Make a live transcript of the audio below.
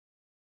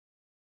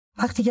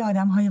وقتی که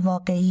آدم‌های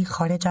واقعی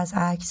خارج از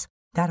عکس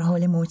در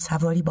حال موج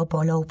سواری با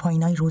بالا و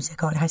پایینای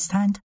روزگار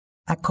هستند،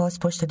 عکاس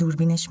پشت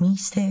دوربینش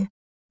میسته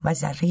و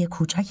ذره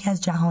کوچکی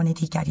از جهان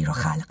دیگری رو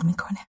خلق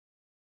میکنه.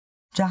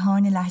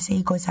 جهان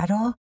لحظه‌ای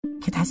گذرا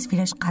که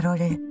تصویرش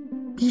قراره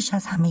بیش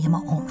از همه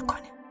ما عمر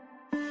کنه.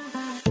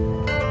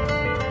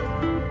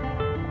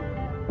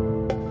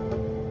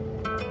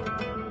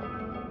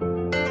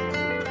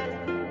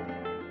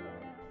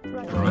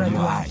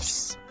 رادیو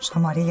عکس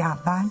شماره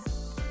اول،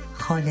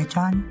 خاله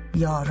جان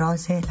یا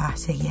راز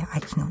لحظه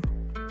اکنون.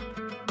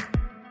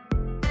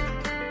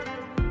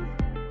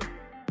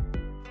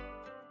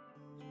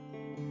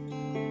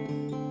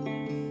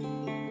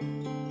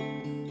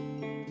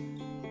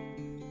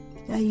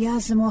 در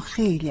یزد ما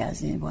خیلی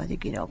از این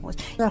بادگیرا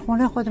بود. در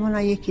خونه خودمون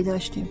یکی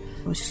داشتیم،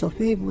 روش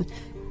سفره بود،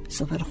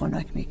 سفره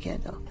خنک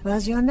میکرد.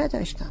 بعضی‌ها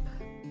نداشتم.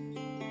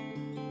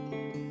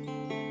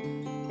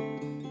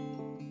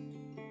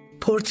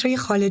 پورتری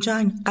خاله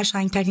جان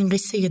قشنگترین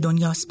قصه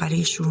دنیاست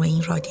برای شروع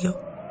این رادیو.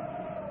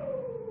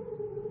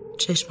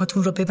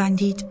 چشماتون رو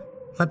ببندید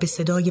و به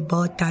صدای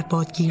باد در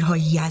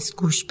بادگیرهای یزد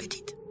گوش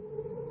بدید.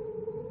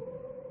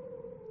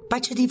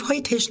 بچه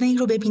دیوهای تشنه‌ای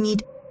رو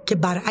ببینید که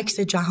برعکس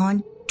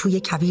جهان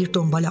توی کویر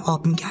دنبال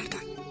آب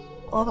می‌گردن.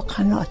 آب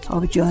قنات،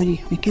 آب جاری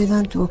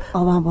می‌کردن تو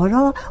آب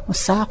بالا و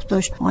سقف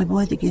داشت. ما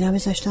بادگیرا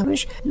می‌ذاشتن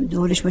روش،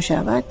 دورش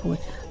مشبک بود.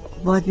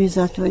 باد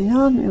می‌زد تو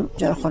اینا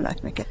جرا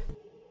خنک می‌کرد.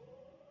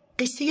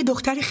 قصه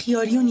دختر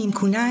خیاری و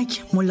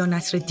نیمکونک، ملا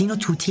نصرالدین و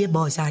توتی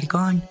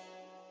بازرگان.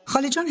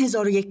 خاله جان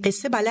 1001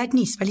 قصه بلد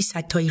نیست، ولی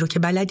 100 تایی رو که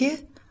بلده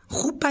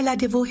خوب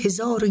بلده و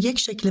 1001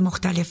 شکل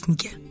مختلف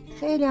میگه.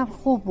 خیلی هم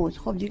خوب بود.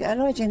 خب دیگه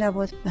علاجی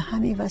نبود، به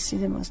همین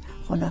وسیله ما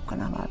خنک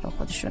کنم مردم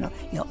خودشونو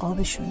یا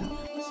آبشونو.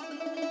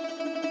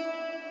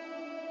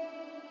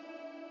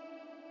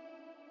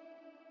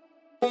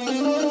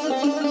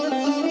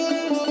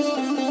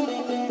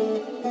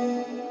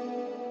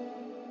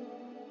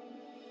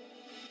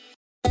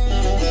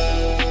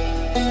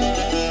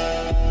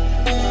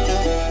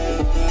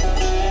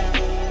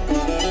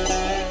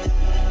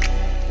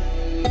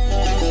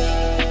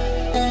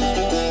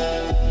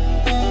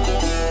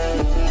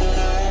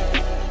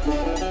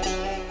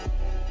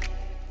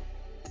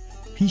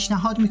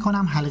 پیشنهاد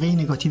میکنم حلقه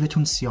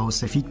نگاتیوتون سیاه و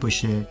سفید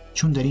باشه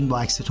چون دارین با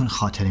عکستون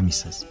خاطره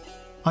میسازید.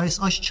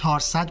 ISOش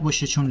 400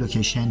 باشه چون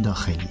لوکیشن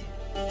داخلی.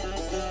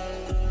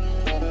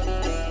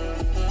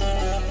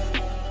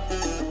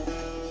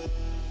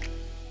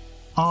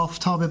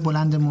 آفتاب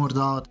بلند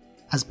مرداد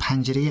از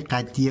پنجره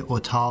قدی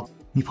اتاق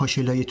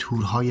میپاشه لای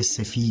تورهای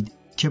سفید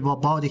که با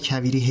باد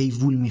کویری هی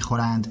وول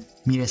میخورند،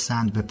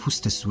 میرسند به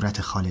پوست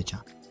صورت خاله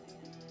جان.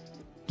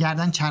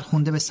 گردن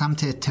چرخونده به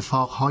سمت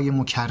اتفاقهای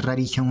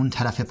مکرری که اون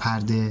طرف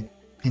پرده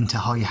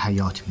انتهای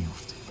حیات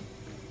میفته.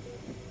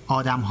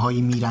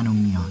 آدمهایی میرن و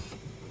میان،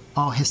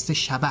 آهسته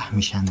شبح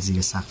میشن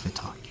زیر سقف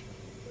تاک.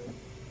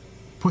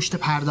 پشت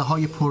پرده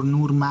های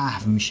پرنور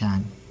محو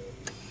میشن.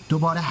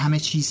 دوباره همه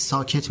چیز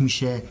ساکت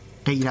میشه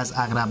غیر از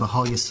عقربه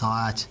های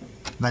ساعت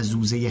و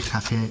زوزه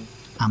خفه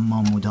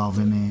اما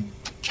مداوم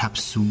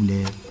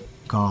کپسول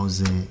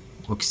گاز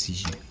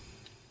اکسیژن.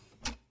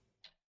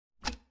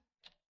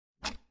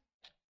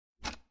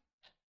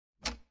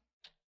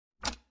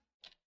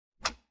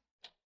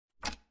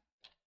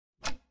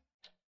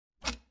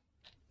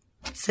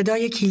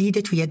 صدای کلید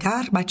توی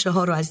در بچه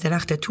ها رو از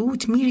درخت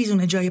توت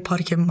میریزونه جای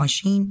پارک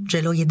ماشین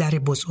جلوی در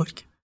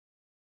بزرگ.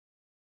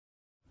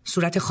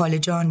 صورت خاله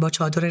جان با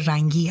چادر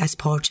رنگی از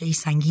پارچه‌ای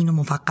سنگین و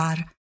موقر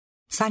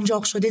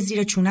سنجاق شده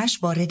زیر چونش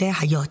وارد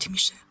حیاط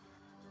میشه.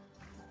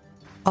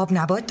 آب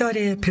نبات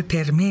داره،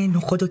 پپرمه،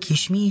 نخود و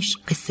کشمیش،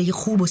 قصه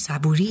خوب و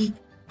صبوری.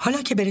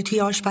 حالا که بره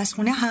توی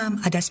آشپزخونه هم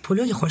عدس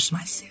پلوی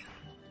خوشمزه.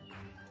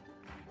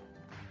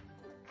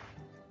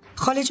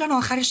 خاله جان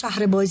آخر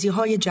شهر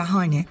بازی‌های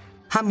جهانه.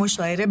 هم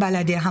مشاعره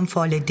بلده، هم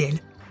فال دل.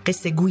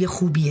 قصه گوی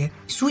خوبیه.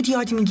 سود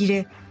یاد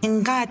میگیره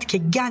اینقدر که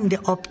گند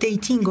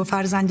آپدیتینگ و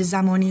فرزند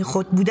زمانی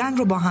خود بودن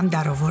رو با هم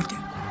در آورده.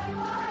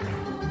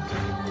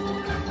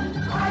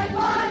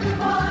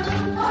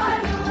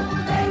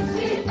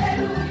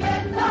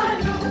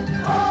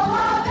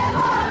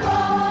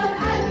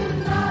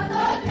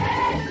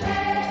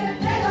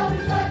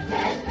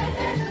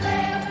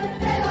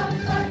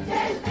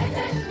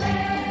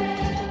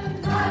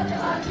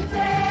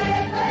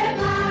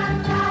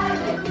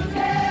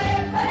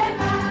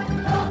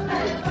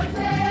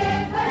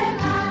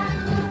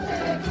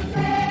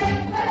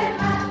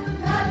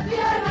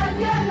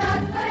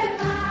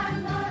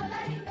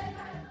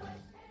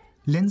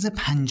 لنز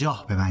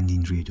 50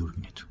 ببندین روی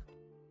دوربینتون.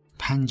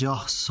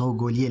 50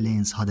 سوگلی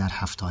لنز ها در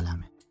 7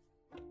 عالمه.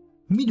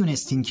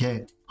 میدونستین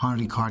که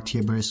هانری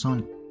کارتیه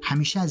برسون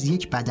همیشه از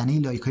یک بدنه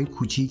لایکای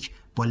کوچیک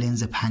با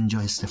لنز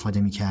 50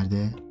 استفاده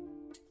میکرده؟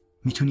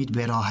 میتونید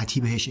به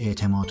راحتی بهش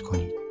اعتماد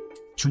کنید،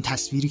 چون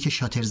تصویری که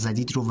شاتر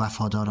زدید رو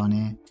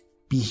وفادارانه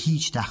بی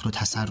هیچ دخل و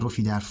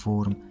تصرفی در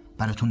فرم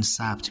براتون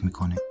ثبت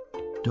میکنه،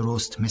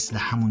 درست مثل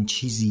همون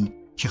چیزی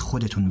که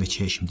خودتون به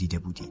چشم دیده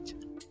بودید.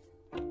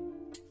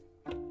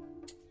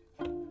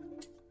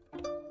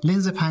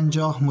 لنز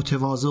 50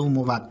 متواضع و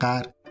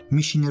موقر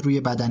میشینه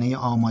روی بدنه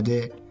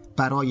آماده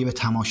برای به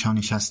تماشا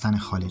نشستن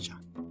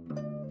خالجان.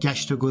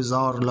 گشت و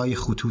گذار لای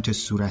خطوط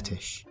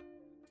صورتش،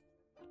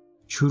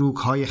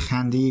 چروک‌های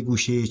خنده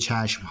گوشه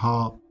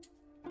چشم‌ها،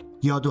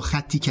 یا دو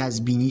خطی که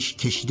از بینیش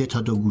کشیده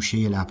تا دو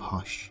گوشه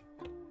لب‌هاش،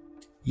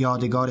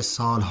 یادگار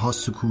سالها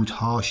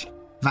سکوت‌هاش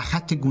و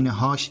خط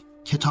گونه‌هاش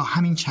که تا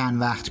همین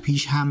چند وقت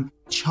پیش هم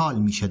چال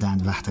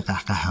می‌شدند وقت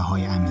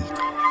قهقهه‌های عمیق.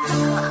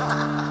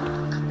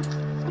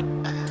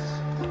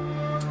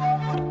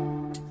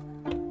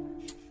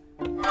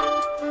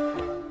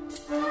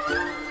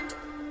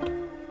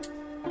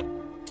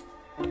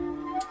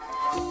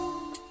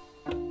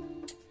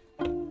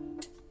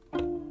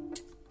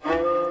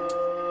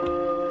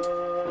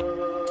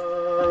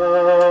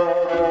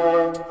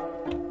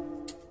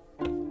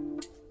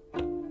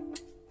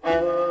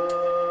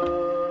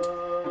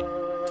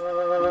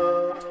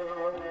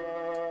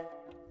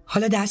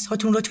 حالا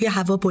دستهاتون رو توی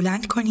هوا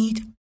بلند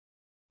کنید،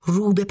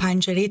 رو به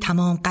پنجره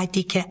تمام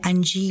قدی که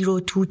انجیر و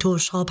توت و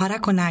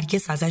شاپرک و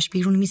نرگس ازش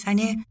بیرون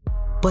میزنه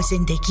با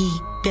زندگی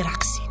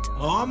برقصید.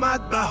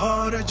 آمد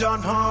بهار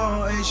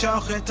جانها ای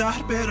شاخ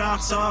تر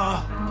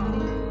برقصا،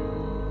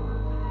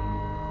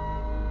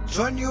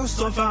 چون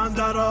یوسف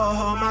اندر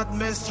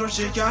آمد مصر و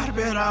شکر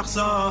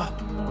برقصا.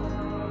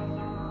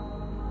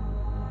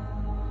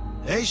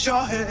 ای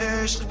شاه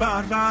عشق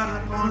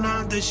پرور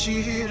مانند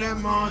شیر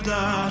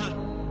مادر،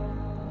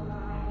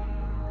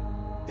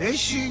 ای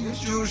شیر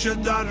جوش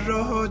در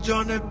راه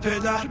جان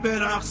پدر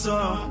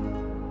برقصا.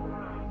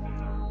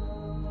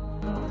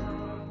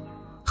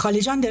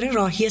 خالجان داره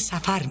راهی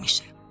سفر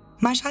میشه.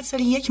 مشهد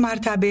سالی 1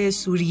 مرتبه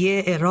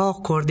سوریه،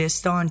 عراق،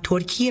 کردستان،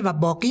 ترکیه و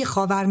باقی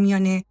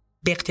خاورمیانه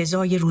به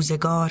اقتضای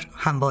روزگار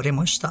همواره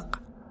مشتاق.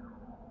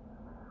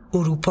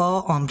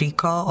 اروپا،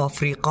 آمریکا،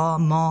 آفریقا،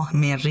 ماه،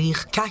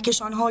 مریخ،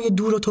 کهکشان‌های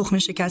دور و تخم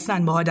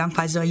شکستن با آدم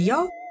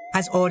فضایی‌ها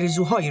از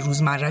آرزوهای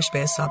روزمرش به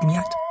حساب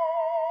میاد.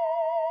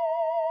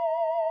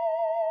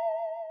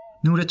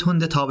 نور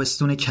تند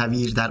تابستون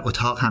کویر در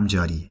اتاق هم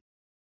جاریه.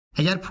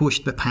 اگر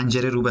پشت به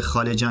پنجره رو به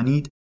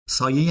خالجانید،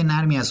 سایه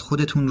نرمی از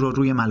خودتون رو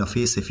روی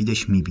ملافه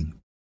سفیدش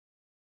میبینید.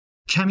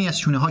 کمی از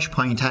شونه‌هاش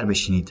پایین‌تر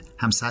بشینید،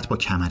 همسط با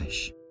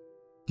کمرش.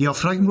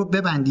 دیافراگم رو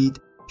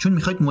ببندید چون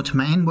میخواید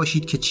مطمئن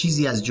باشید که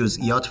چیزی از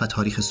جزئیات و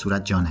تاریخ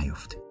صورت جا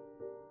نیفته.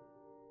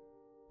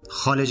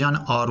 خالجان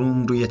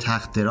آروم روی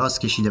تخت دراز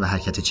کشیده و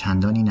حرکت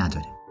چندانی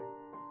نداره.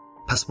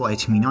 پس با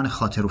اطمینان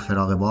خاطر و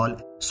فراغ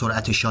بال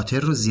سرعت شاتر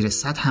رو زیر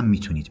 100 هم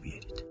میتونید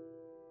بیارید.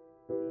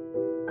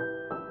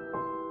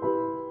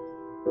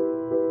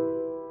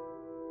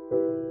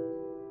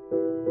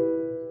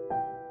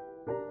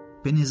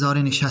 به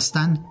نظاره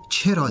نشستن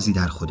چه رازی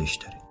در خودش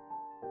داره؟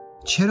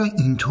 چرا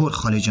اینطور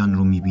خالجان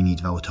رو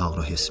میبینید و اتاق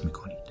رو حس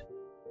میکنید؟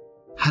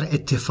 هر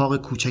اتفاق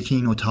کوچک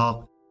این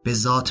اتاق به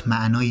ذات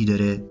معنایی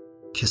داره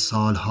که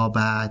سالها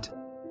بعد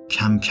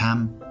کم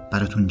کم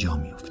براتون جا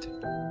میفته.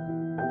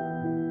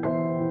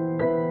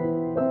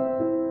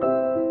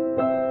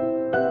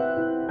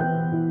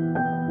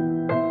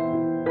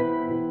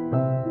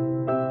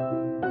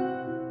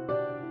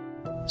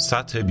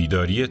 سطح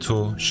بیداری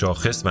تو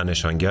شاخص و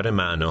نشانگر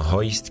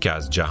معناهایی است که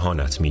از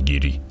جهانت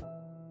میگیری.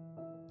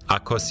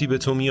 عکاسی به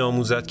تو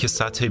میآموزد که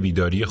سطح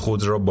بیداری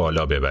خود را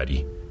بالا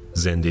ببری.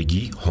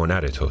 زندگی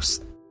هنر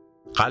توست.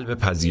 قلب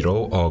پذیرا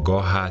و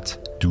آگاهت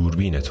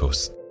دوربین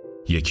توست.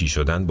 یکی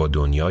شدن با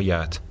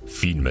دنیایت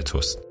فیلم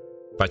توست.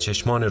 و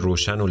چشمان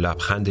روشن و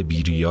لبخند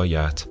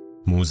بیریایت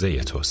موزه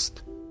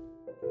توست.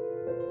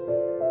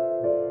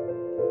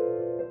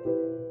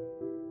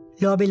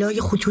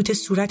 لابلای خطوط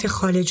صورت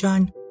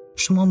خالجان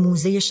شما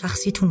موزه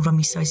شخصیتون رو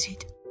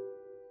میسازید.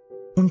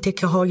 اون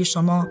تکه های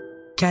شما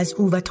که از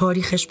او و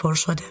تاریخش پر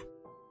شده.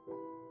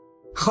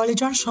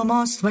 خالجان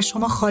شماست و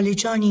شما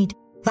خالجانید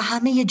و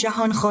همه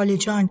جهان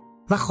خالجان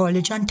و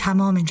خالجان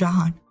تمام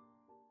جهان.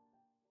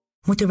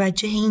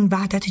 متوجه این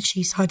وحدت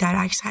چیزها در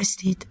عکس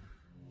هستید؟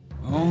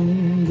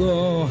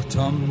 آنگاه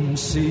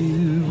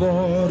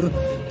تمثیلوار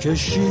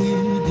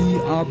کشیدی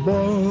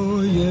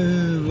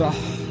عبای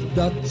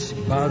وحدت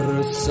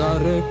بر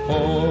سر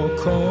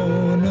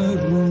پاکان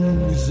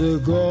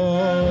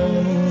روزگار.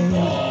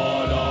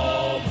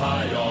 بالا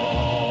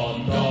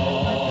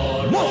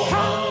پیامدار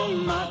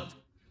محمد.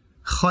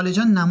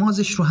 خالجان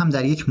نمازش رو هم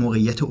در یک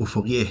موقعیت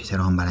افقی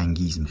احترام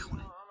برانگیز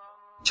میخونه.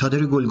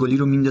 چادر گلگلی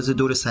رو میندازه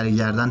دور سر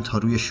گردن تا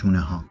روی شونه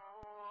ها.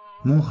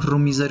 مهر رو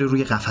میذاره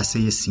روی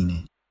قفسه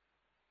سینه.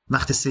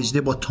 وقت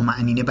سجده با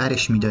طمأنینه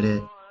برش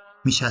میداره،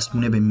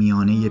 میچسبونه به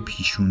میانه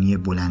پیشونی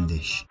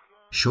بلندش.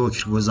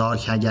 شکرگزار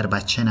که اگر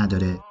بچه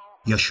نداره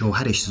یا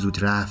شوهرش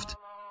زود رفت،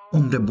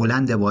 عمر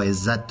بلند با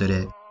عزت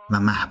داره و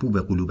محبوب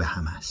قلوب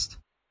همه است.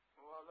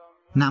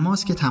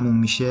 نماز که تموم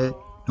میشه،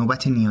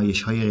 نوبت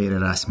نیایش‌های غیر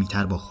رسمی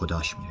تر با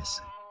خداش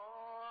میرسه.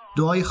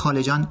 دعای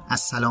خالجان از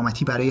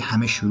سلامتی برای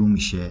همه شروع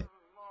میشه.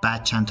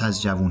 بعد چند تا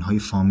از جوانهای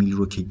فامیل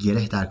رو که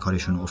گره در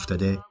کارشون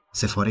افتاده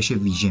سفارش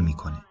ویژه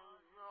میکنه.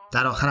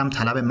 در آخرم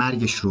طلب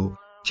مرگش رو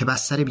که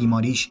بستر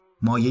بیماریش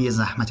مایه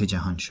زحمت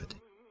جهان شده.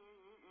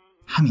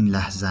 همین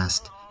لحظه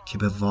است که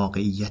به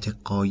واقعیت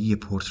غایی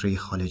پورتری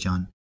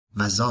خالجان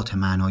و ذات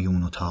معنای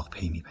اون اتاق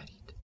پی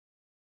میبرید.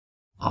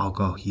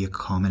 آگاهی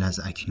کامل از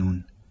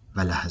اکنون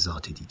و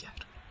لحظات دیگر.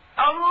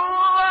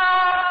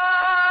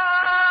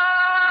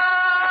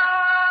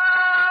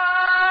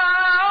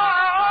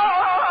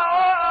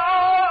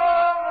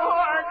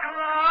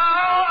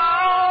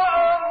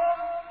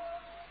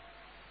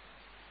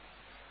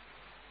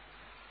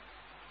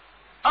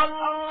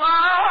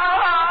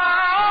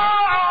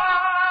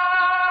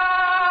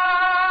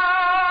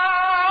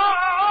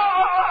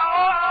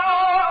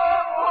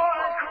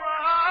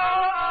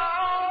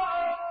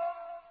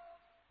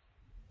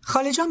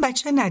 خاله جان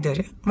بچه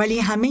نداره، ولی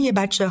همه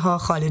بچه ها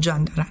خاله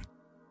جان دارن.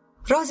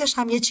 رازش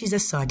هم یه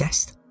چیز ساده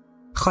است.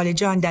 خاله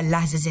جان در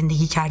لحظه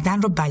زندگی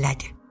کردن رو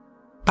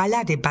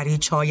بلده برای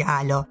چای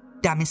اعلا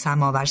دم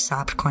سماور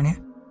صبر کنه.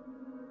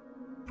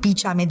 بی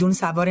چمدون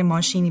سوار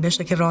ماشینی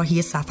بشه که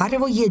راهی سفره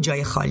و یه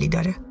جای خالی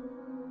داره.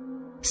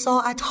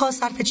 ساعتها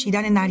صرف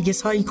چیدن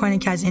نرگس هایی کنه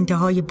که از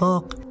انتهای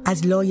باغ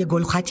از لای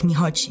گلختمی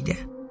ها چیده.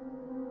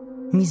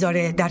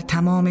 میذاره در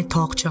تمام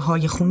تاقچه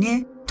های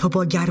خونه تا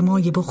با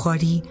گرمای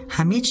بخاری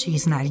همه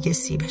چیز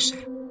نرگسی بشه.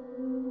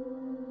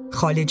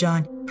 خاله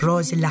جان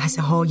راز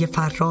لحظه های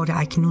فرار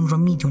اکنون رو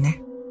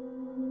میدونه.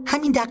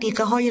 همین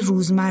دقیقه های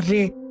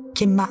روزمره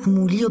که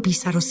معمولی و بی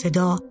سر و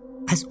صدا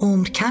از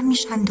عمر کم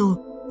میشند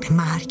و به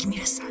مرگ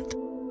میرسند.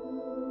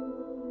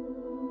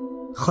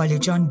 خاله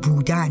جان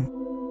بودن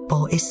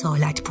با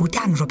اصالت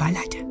بودن رو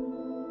بلده.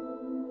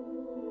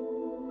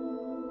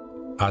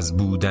 از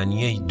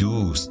بودنی ای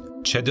دوست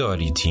چه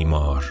داری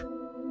تیمار؟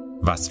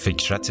 و از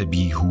فکرت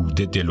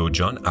بیهوده دل و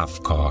جان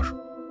افکار.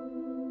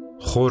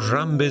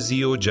 خرم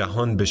بزی و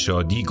جهان به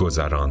شادی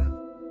گذران،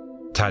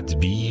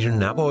 تدبیر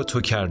نبا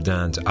تو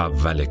کردند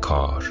اول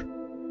کار.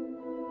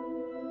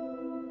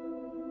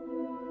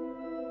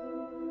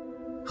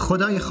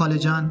 خدای خاله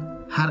جان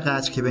هر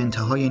قدر که به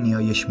انتهای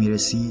نیایش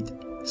میرسید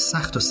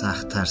سخت و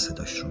سخت تر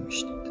صداش رو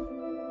میشنید.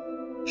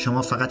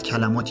 شما فقط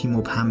کلماتی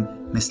مبهم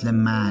مثل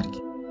مرگ،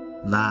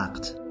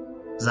 وقت،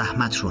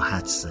 زحمت رو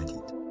حدس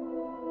زدید.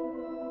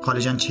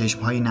 خاله جان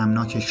چشمهای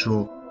نمناکش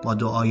رو با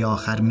دعای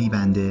آخر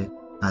میبنده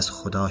و از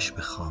خداش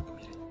به خواب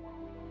میره.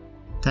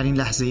 در این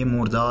لحظه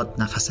مرداد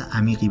نفس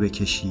عمیقی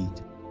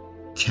بکشید،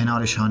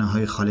 کنار شانه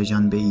های خاله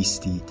جان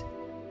بایستید،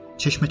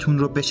 چشمتون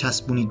رو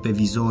بچسبونید به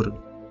ویزور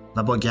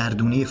و با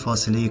گردونه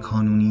فاصله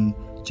کانونی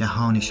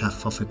جهان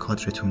شفاف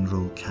کادرتون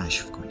رو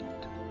کشف کنید.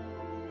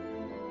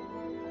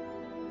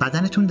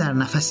 بدنتون در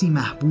نفسی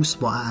محبوس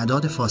با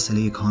اعداد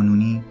فاصله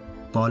کانونی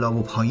بالا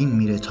و پایین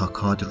میره تا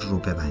کادر رو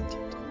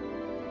ببندید.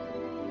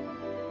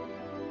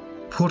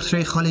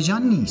 پورتری خاله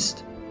جان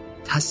نیست،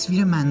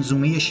 تصویر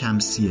منظومه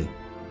شمسیه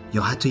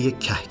یا حتی یک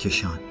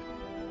کهکشان.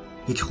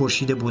 یک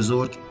خورشید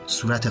بزرگ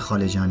صورت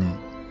خاله جانه،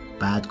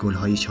 بعد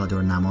گلهای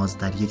چادر نماز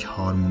در یک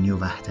هارمونی و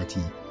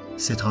وحدتی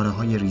ستاره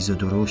های ریز و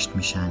درشت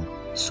میشن،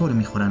 سر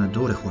میخورن و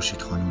دور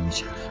خورشید خانم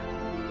میچرخن.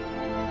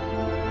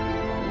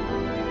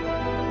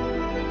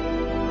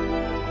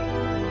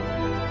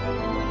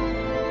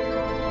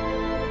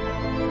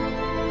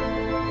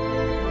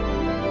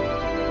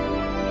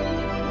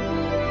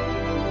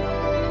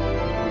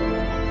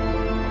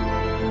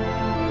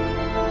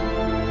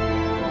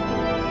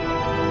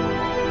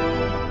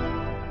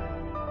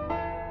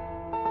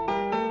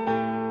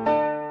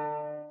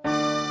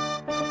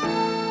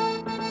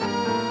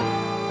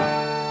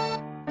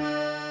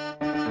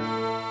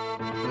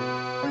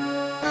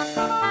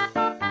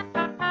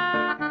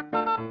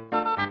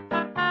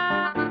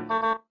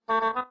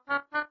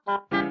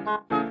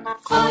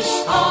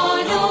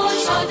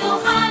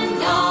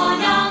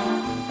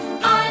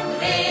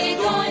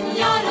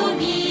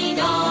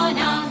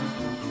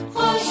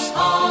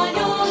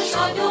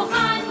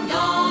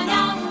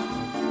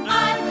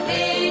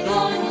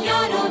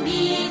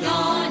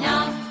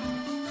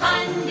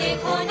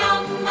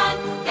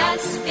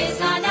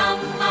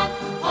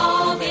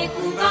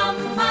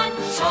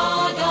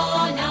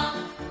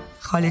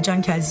 خاله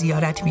جان که از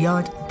زیارت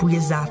بیاد بوی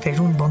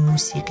زعفرون با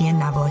موسیقی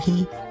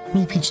نواحی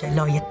میپیچه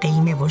لای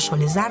قیمه و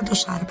شل زرد و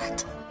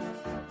شربت.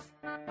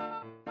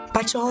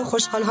 بچه ها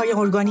خوشحال های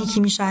ارگانیکی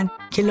میشن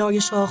که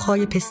لای شاخ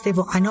های پسته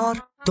و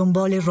انار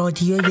دنبال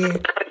رادیوی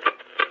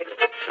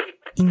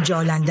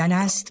اینجا لندن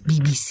است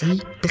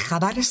BBC به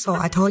خبر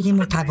ساعتهای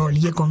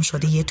متوالی گم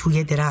شده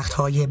توی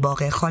درختهای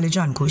باغ خاله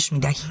جان گوش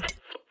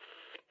میدهید.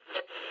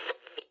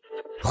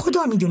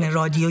 خدا میدونه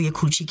رادیوی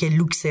کوچیک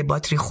لوکس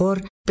باتری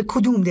خور به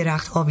کدوم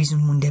درخت آویزون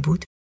مونده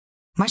بود.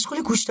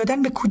 مشغول گوش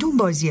دادن به کدوم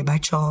بازی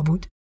بچه ها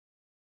بود.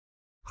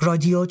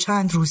 رادیو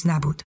چند روز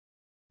نبود.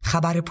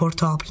 خبر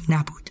پورتابل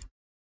نبود.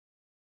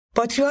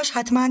 باتریاش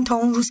حتما تا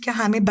اون روز که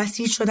همه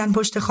بسیج شدن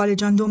پشت خاله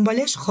جان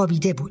دنبالش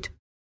خوابیده بود.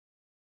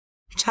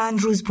 چند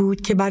روز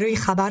بود که برای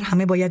خبر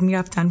همه باید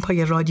میرفتن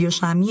پای رادیو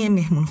شمی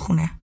مهمون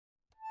خونه.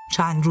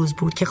 چند روز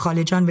بود که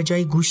خاله جان به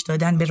جای گوش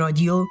دادن به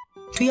رادیو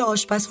توی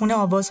آشپزخونه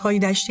آوازهای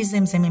دشتی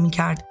زمزمه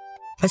میکرد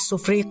و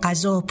سفره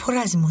غذا پر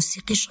از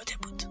موسیقی شده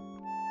بود.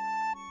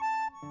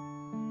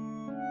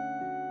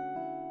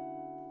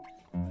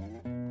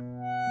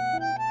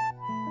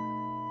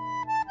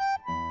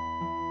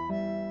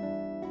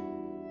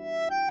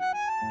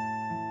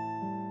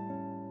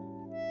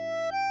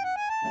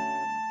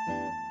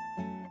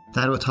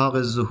 در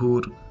اتاق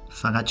ظهور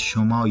فقط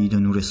شمایید و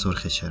نور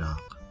سرخ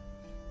چراغ.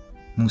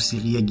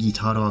 موسیقی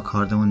گیتار و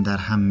آکاردئون در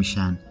هم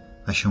میشن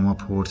و شما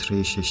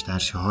پورتری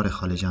 6x4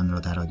 خالجان را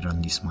در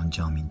آگراندیسمان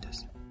جا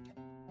میندازید.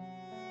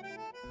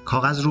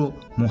 کاغذ رو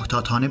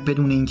محتاطانه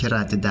بدون اینکه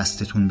رد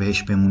دستتون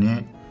بهش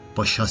بمونه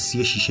با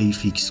شاسی شیشه‌ای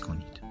فیکس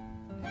کنید.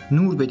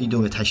 نور بدید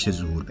و به تشت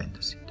ظهور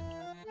بندازید.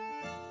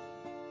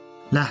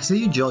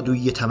 لحظه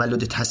جادویی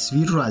تولد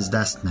تصویر رو از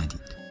دست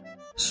ندید.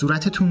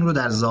 صورتتون رو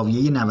در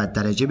زاویه 90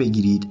 درجه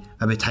بگیرید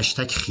و به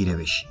تشتک خیره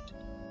بشید.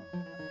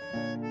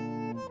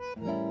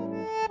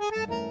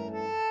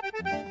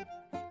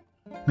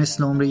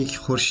 مثل عمر یک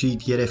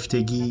خورشید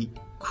گرفتگی،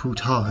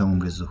 کوتاه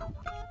عمر ظهور.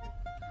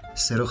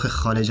 سرخ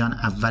خالجان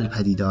اول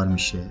پدیدار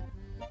میشه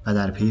و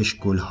در پیش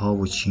گلها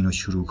و چین و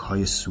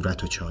چروکهای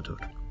صورت و چادر،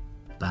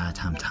 بعد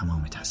هم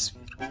تمام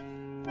تصویر.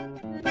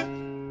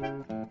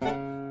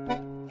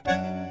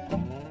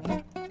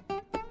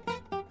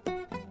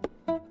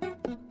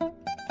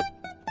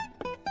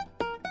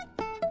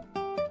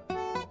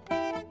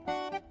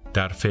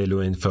 در فعل و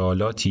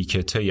انفعالاتی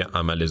که طی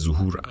عمل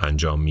ظهور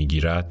انجام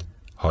میگیرد،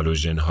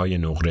 هالوژن‌های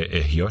نقره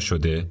احیا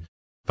شده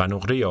و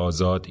نقره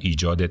آزاد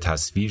ایجاد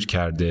تصویر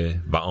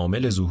کرده و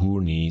عامل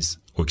ظهور نیز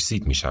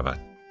اکسید می شود.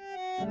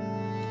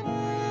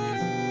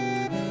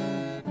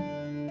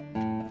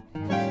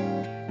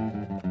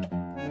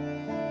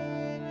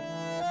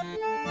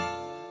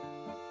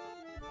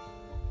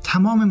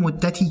 تمام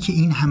مدتی که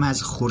این هم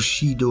از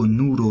خورشید و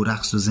نور و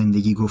رقص و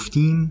زندگی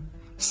گفتیم،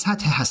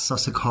 سطح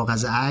حساس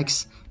کاغذ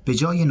عکس به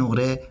جای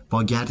نقره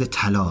با گرد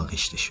طلا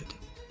آغشته شده.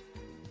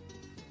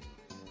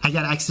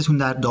 اگر عکستون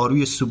در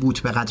داروی ثبوت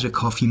به قدر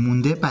کافی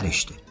مونده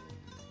برشته.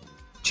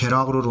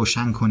 چراغ رو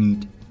روشن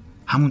کنید.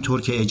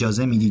 همونطور که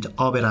اجازه میدید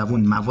آب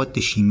روون مواد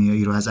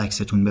شیمیایی رو از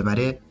عکستون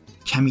ببره،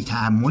 کمی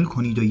تأمل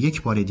کنید و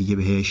یک بار دیگه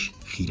بهش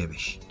خیره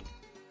بشید.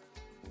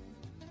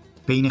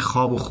 بین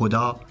خواب و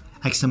خدا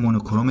عکس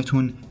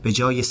مونوکرومتون به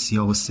جای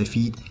سیاه و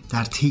سفید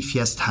در طیفی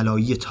از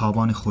طلایی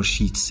تابان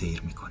خورشید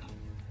سیر میکنه.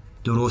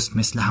 درست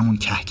مثل همون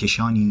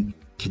کهکشانی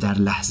که در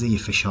لحظه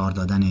فشار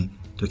دادن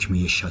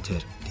دکمه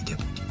شاتر دیده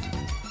بودید.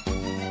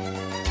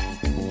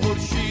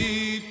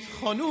 خورشید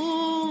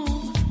خانوم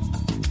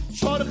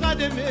 4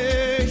 قدم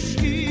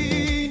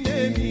مشکی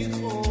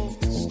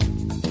نمیخواست،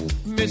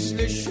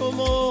 مثل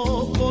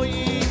شما با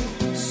این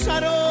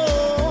سر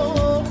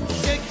و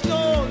شکل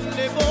و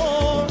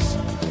لباس،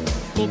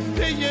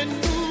 قبه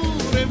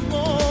نور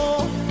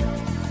ما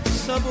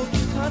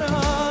سبکتر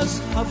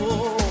از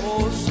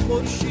حواس.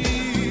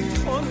 خورشید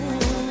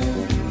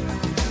خانوم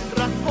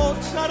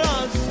رهاتر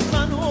از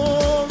من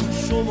و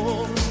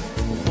شما،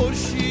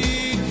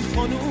 خورشید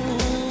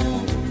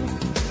خانوم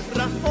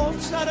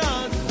رهاتر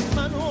از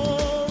من و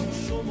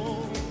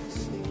شما.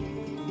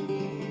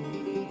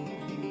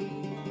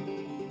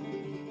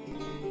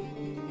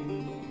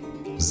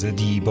 ز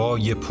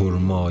دیبای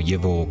پرمایه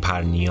و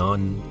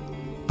پرنیان،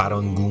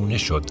 برانگونه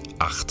شد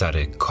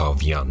اختر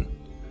کاویان.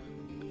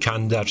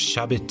 کاندر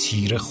شب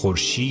تیره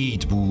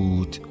خورشید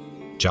بود،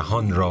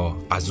 جهان را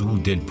از او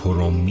دل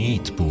پر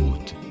امید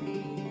بود.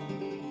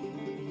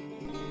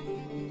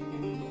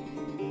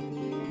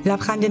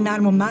 لبخند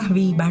نرم و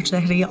محوی بر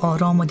چهره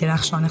آرام و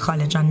درخشان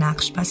خالجان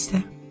نقش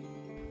بسته.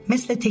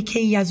 مثل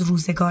تکه‌ای از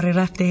روزگار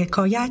رفته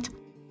حکایت،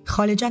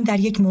 خالجان در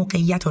یک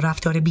موقعیت و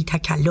رفتار بی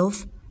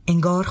تکلف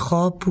انگار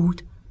خواب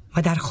بود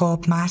و در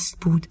خواب مست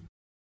بود،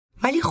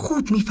 ولی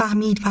خوب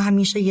میفهمید و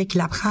همیشه یک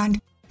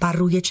لبخند بر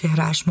روی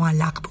چهرهش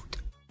معلق بود.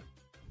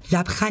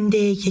 لبخند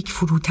یک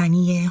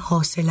فروتنی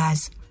حاصل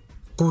از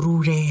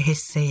غرور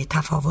حس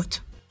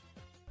تفاوت.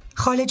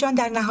 خالجان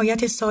در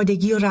نهایت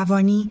سادگی و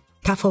روانی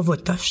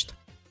تفاوت داشت.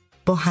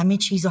 با همه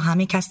چیز و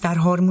همه کس در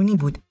هارمونی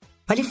بود،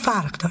 ولی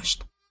فرق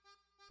داشت.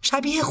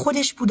 شبیه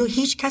خودش بود و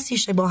هیچ کسی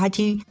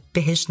شباهتی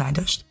بهش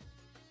نداشت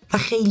و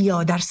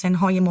خیلی‌ها در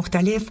سنهای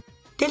مختلف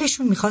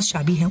دلشون میخواست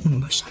شبیه اون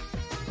باشن.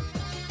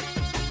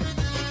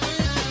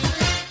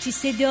 چی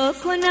صدا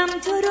کنم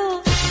تو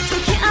رو،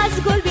 تو که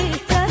از گل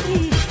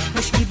بهتری،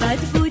 کاشکی بد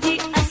بودی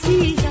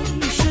عزیزم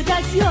شد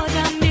از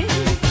یادم بری،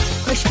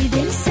 کاشکی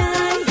دل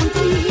سنگ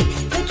بودی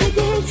تو که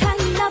دل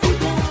تنگ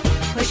نبودم،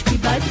 کاشکی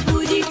بد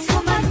بودی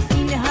تو من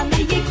این همه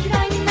یک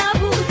رنگ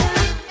نبودم.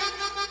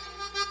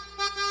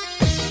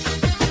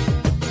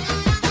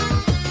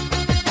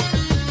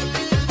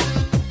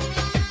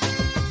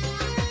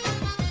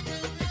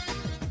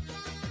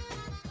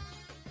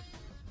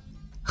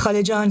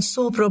 خالجان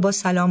صبح رو با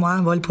سلام و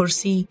احوال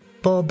پرسی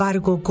با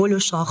برگ و گل و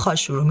شاخها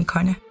شروع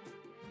میکنه.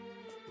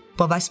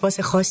 با وسواس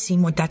خاصی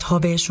مدتها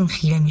بهشون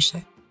خیره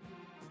میشه.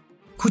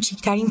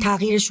 کوچکترین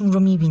تغییرشون رو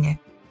میبینه.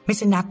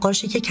 مثل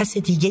نقاشی که کس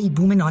دیگه‌ای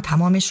بوم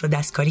ناتمامش رو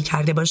دستکاری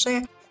کرده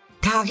باشه،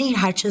 تغییر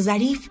هرچه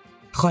ظریف،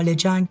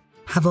 خالجان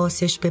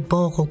حواسش به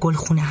باغ و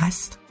گلخونه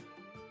هست.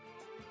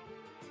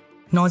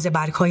 ناز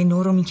برگ‌های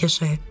نور رو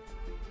میکشه،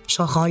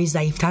 شاخه‌های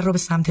ضعیف‌تر رو به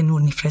سمت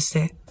نور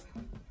میفرسته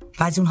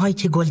و از اونهایی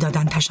که گل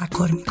دادن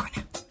تشکر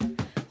میکنه.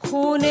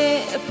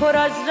 خونه پر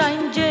از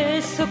رنج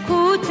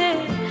سکوته،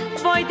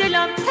 وای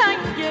دلم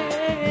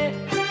تنگه،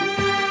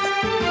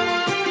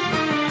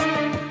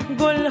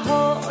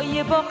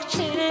 گلهای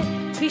باغچه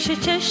پیش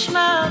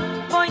چشمم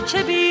وای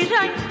چه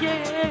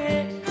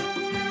بیرنگه.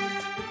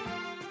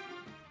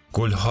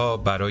 گلها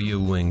برای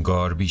او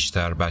انگار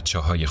بیشتر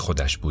بچه‌های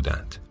خودش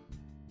بودند.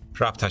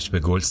 ربطش به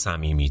گل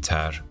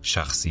صمیمی‌تر،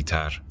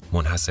 شخصی‌تر،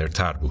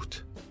 منحصرتر بود.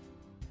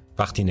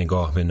 وقتی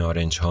نگاه به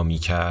نارنج‌ها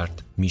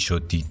می‌کرد،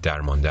 می‌شد دید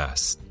درمانده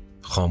است.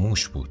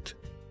 خاموش بود.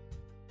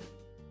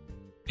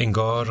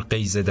 انگار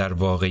غیزه در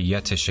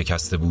واقعیت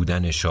شکسته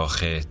بودن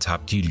شاخه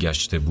تبدیل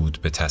گشته بود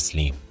به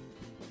تسلیم.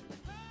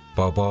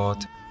 با باد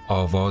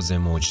آواز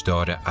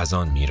موجدار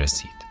اذان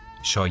می‌رسید.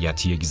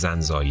 شاید یک زن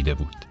زاییده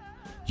بود.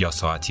 یا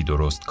ساعتی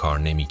درست کار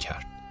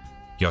نمی‌کرد.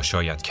 یا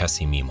شاید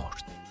کسی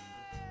می‌مرد.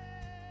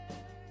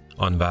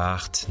 آن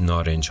وقت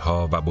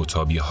نارنج‌ها و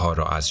بوتابی‌ها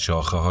را از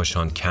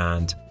شاخه‌هاشان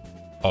کند،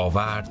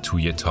 آورد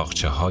توی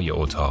تاقچه‌های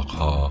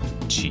اتاق‌ها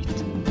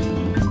چید.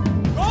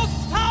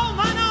 گفتا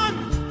منان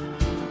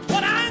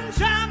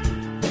ترنجم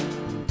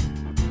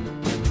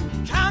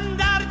کم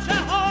در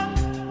جهان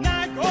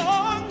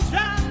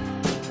نگنجم.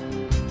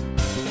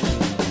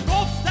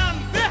 گفتم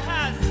به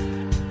از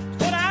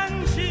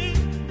ترنجی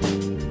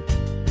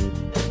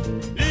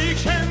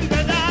لیکن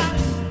به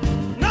دست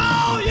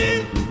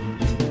نایی.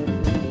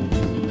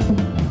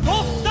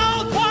 گفتا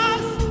تو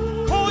از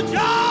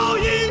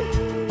کجایی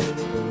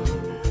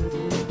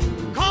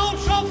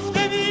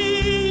کاشفته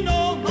بین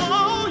و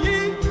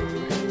مایی.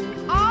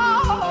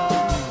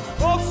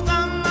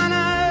 گفتم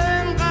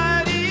منم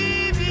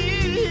غریبی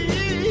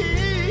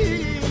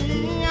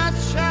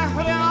از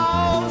شهر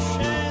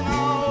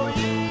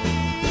آشنایی.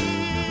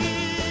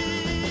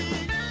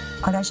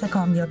 آرش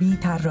کامیابی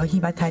طراحی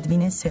و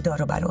تدوین صدا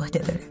رو بر عهده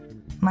داره.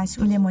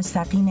 مسئول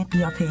مستقیم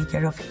قیافه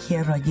گرافیکی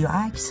رادیو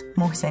عکس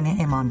محسن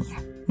امامیه.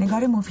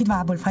 نگار مفید و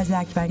ابوالفضل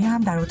اکبری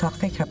هم در اتاق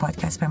فکر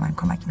پادکست به من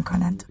کمک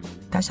میکنند.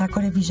 تشکر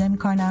ویژه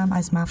میکنم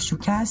از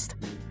مفشوکست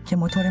که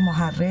موتور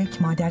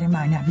محرک، مادر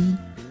معنوی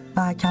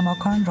و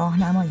کماکان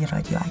راهنمای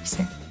رادیو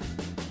عکسه.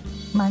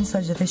 من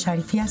ساجد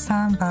شریفی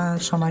هستم و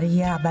شماره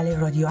اول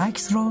رادیو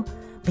عکس رو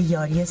به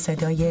یاری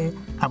صدای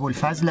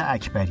ابوالفضل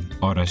اکبری،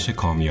 آرش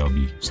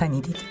کامیابی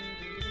شنیدید.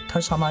 تا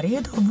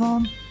شماره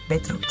دوم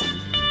بدرود.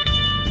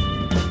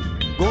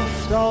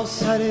 گفتا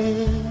سر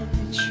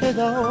چه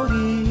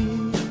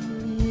داری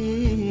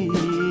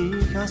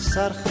که از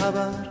سر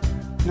خبر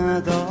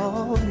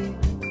نداری.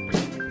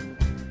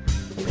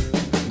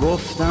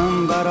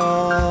 گفتم بر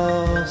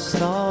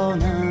آستانت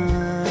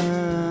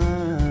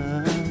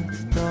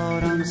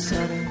دارم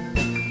سر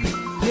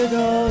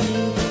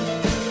گدایی.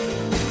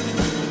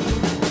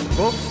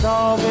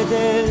 گفتا به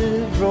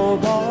دل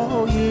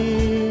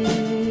ربایی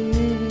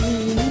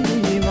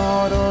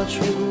ما را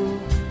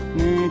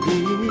چگونه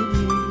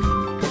دیدی.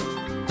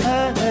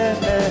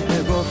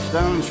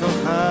 گفتم چو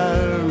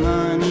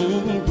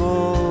خرمنی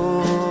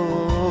گل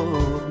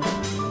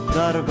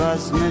در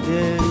بزم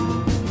دل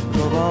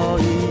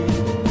ربایی.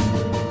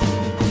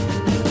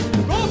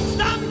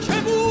 گفتم که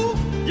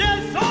بوی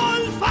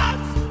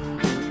زلفت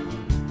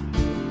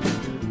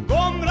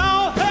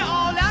گمراه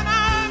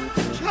عالمم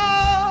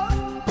کرد.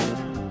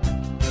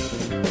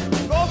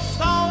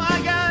 گفتا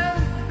اگر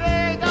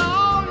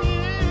بدانی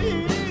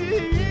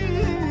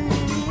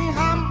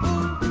هم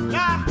بود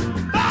ره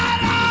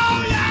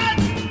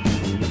براید.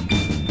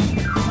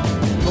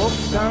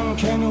 گفتم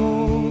که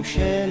نوش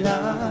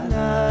لعنت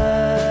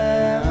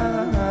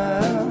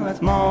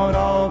ما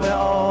را به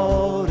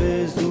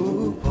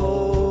آرزو کش.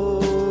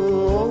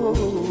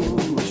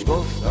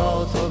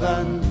 گفتا تو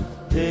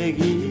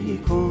بندگی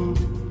کن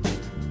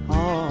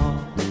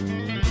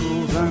تو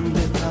بندگی